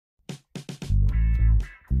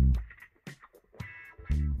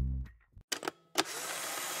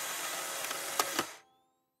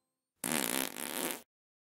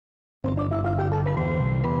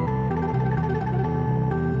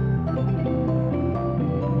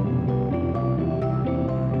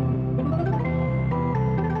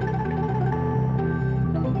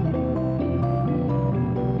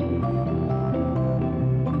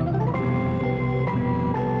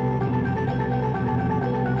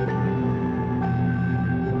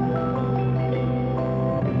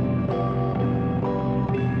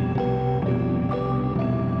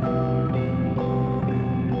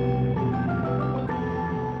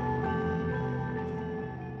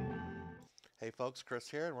Hey folks, Chris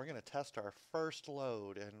here, and we're going to test our first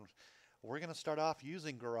load, and we're going to start off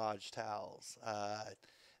using garage towels.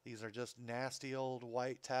 These are just nasty old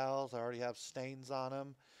white towels. I already have stains on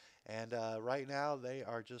them, and right now they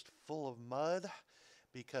are just full of mud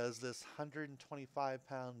because this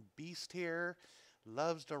 125-pound beast here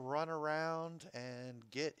loves to run around and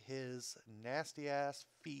get his nasty ass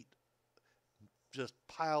feet just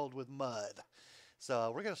piled with mud.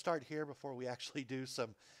 So we're going to start here before we actually do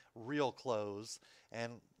some real clothes,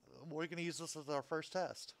 and we're going to use this as our first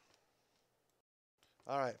test.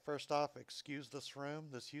 All right, first off, excuse this room.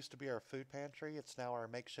 This used to be our food pantry. It's now our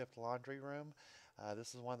makeshift laundry room.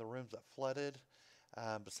 This is one of the rooms that flooded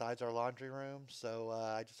besides our laundry room, so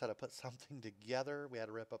I just had to put something together. We had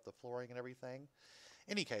to rip up the flooring and everything.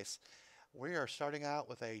 Any case, we are starting out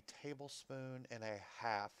with a tablespoon and a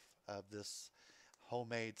half of this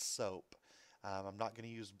homemade soap. I'm not going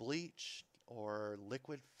to use bleach or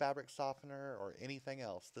liquid fabric softener or anything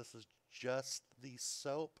else. This is just the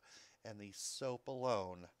soap and the soap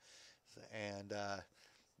alone. And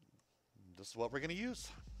this is what we're going to use.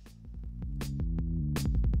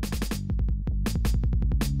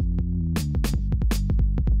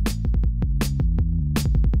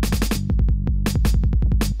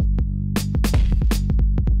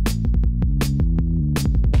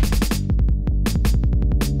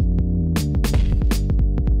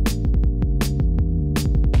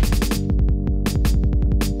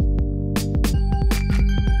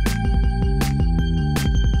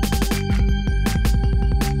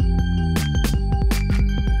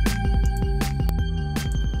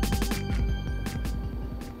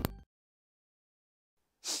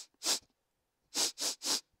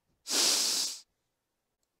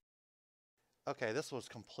 Okay, this was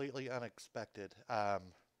completely unexpected.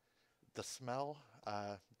 The smell,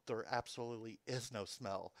 there absolutely is no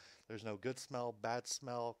smell. There's no good smell, bad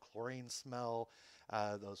smell, chlorine smell,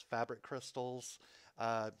 those fabric crystals.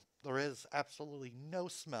 There is absolutely no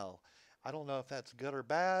smell. I don't know if that's good or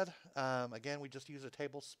bad. Again, we just use a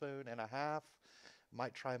tablespoon and a half.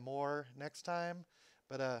 Might try more next time,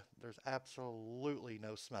 but there's absolutely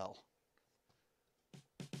no smell.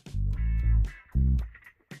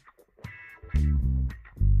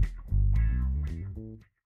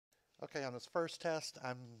 Okay, on this first test,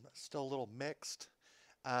 I'm still a little mixed.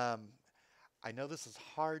 Um, I know this is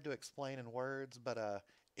hard to explain in words, but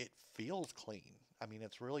it feels clean. I mean,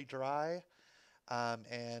 it's really dry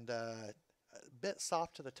and a bit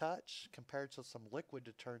soft to the touch compared to some liquid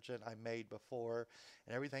detergent I made before,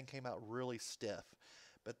 and everything came out really stiff.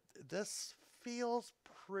 But this feels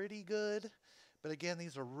pretty good. But again,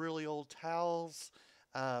 these are really old towels,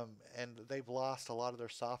 and they've lost a lot of their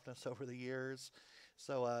softness over the years.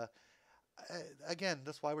 So again,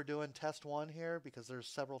 that's why we're doing test one here because there's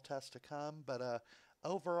several tests to come. But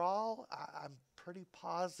overall, I'm pretty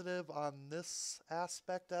positive on this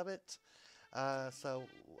aspect of it. So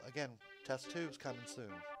again, test two is coming soon.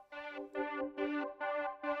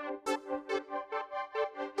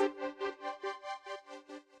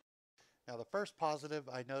 Now, the first positive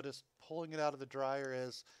I noticed pulling it out of the dryer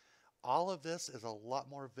is all of this is a lot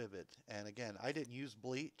more vivid. And again, I didn't use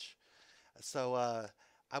bleach, so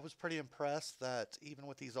I was pretty impressed that even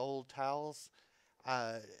with these old towels,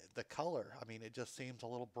 uh, the color, I mean, it just seems a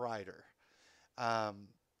little brighter. Um,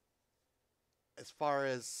 as far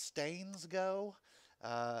as stains go,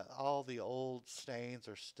 all the old stains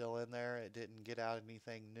are still in there. It didn't get out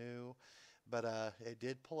anything new, but it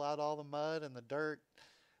did pull out all the mud and the dirt.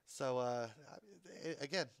 So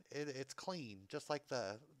again, it's clean, just like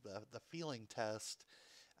the feeling test.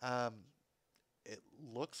 Um, it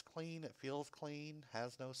looks clean, it feels clean,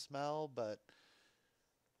 has no smell, but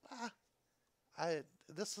ah, I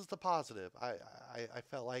this is the positive. I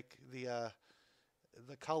felt like the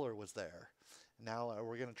color was there. Now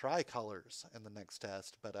we're going to try colors in the next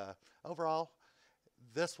test, but overall,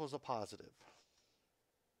 this was a positive.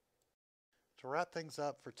 To wrap things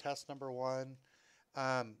up for test number one,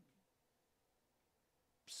 um,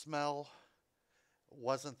 smell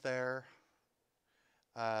wasn't there.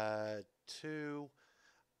 2,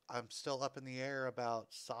 I'm still up in the air about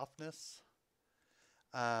softness.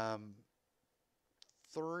 Um,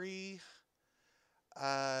 3,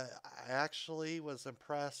 I actually was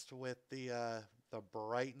impressed with the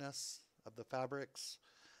brightness of the fabrics,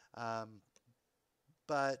 um,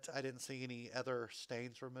 but I didn't see any other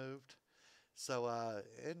stains removed. So,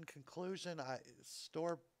 in conclusion,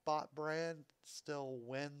 store-bought brand still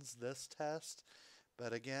wins this test,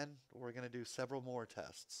 but again, we're going to do several more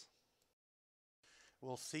tests.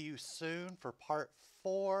 We'll see you soon for part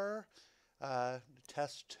 4, uh,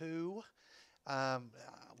 test 2.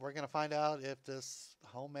 We're going to find out if this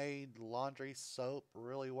homemade laundry soap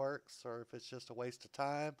really works or if it's just a waste of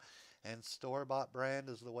time, and store-bought brand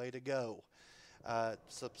is the way to go.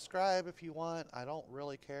 Subscribe if you want. I don't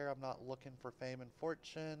really care. I'm not looking for fame and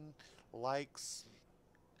fortune, likes,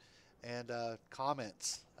 and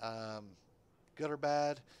comments. Good or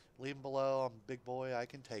bad, leave them below. I'm a big boy. I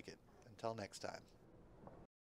can take it. Until next time.